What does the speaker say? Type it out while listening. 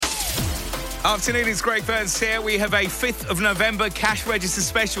Afternoon, it's Craig Burns here. We have a 5th of November cash register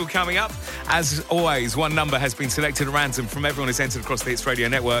special coming up. As always, one number has been selected at random from everyone who's entered across the Hits Radio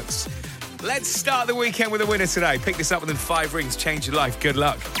networks. Let's start the weekend with a winner today. Pick this up within 5 rings, change your life. Good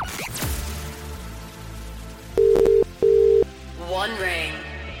luck. 1 ring.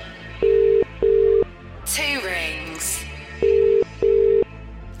 2 rings.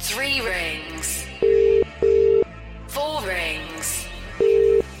 3 rings. 4 rings.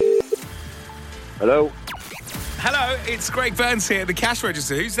 Hello, Hello, it's Craig Burns here at the cash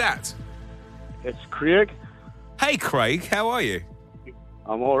register. Who's that? it's Craig. Hey, Craig, how are you?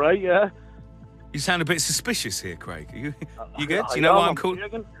 I'm all right, yeah. You sound a bit suspicious here, Craig. You good? Do you I know am, why I'm I'm called?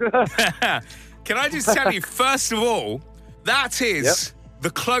 Craig. Can I just tell you, first of all, that is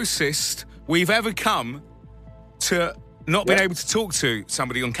the closest we've ever come to not being able to talk to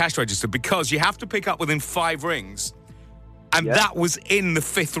somebody on cash register, because you have to pick up within 5 rings, and that was in the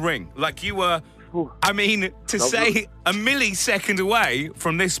 5th ring. Like, you were, I mean, to say a millisecond away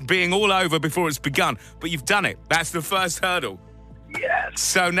from this being all over before it's begun, but you've done it. That's the first hurdle. Yes.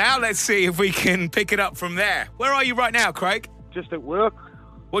 So now let's see if we can pick it up from there. Where are you right now, Craig? Just at work.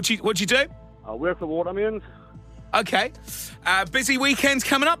 What'd you do? I work for water mains. Okay. Busy weekends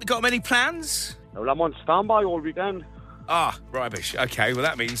coming up. You got many plans? Well, I'm on standby all weekend. Ah, rubbish. Okay, well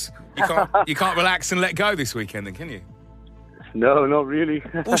that means you can't relax and let go this weekend then, can you? No, not really.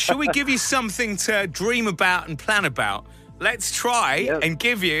 Well, should we give you something to dream about and plan about? Let's try and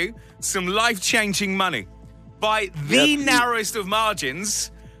give you some life-changing money. By the narrowest of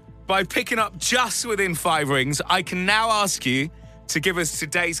margins, by picking up just within 5 rings, I can now ask you to give us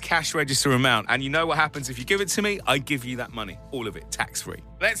today's cash register amount. And you know what happens if you give it to me? I give you that money, all of it, tax-free.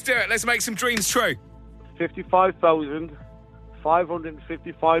 Let's do it. Let's make some dreams true.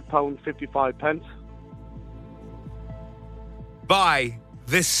 £55,555.55. By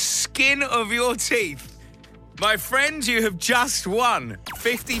the skin of your teeth. My friend, you have just won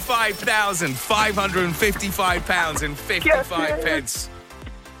 £55,555 and 55 pence.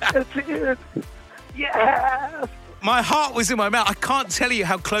 That's it. Yes. My heart was in my mouth. I can't tell you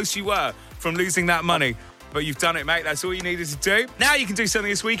how close you were from losing that money, but you've done it, mate. That's all you needed to do. Now you can do something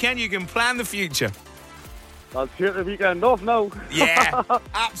this weekend. You can plan the future. I'll take the weekend off now. Yeah,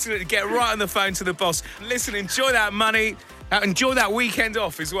 absolutely. Get right on the phone to the boss. Listen, enjoy that money. Enjoy that weekend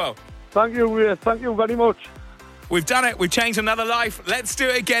off as well. Thank you. Thank you very much. We've done it. We've changed another life. Let's do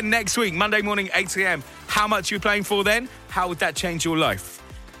it again next week, Monday morning, 8 a.m. How much are you playing for then? How would that change your life?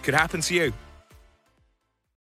 Could happen to you.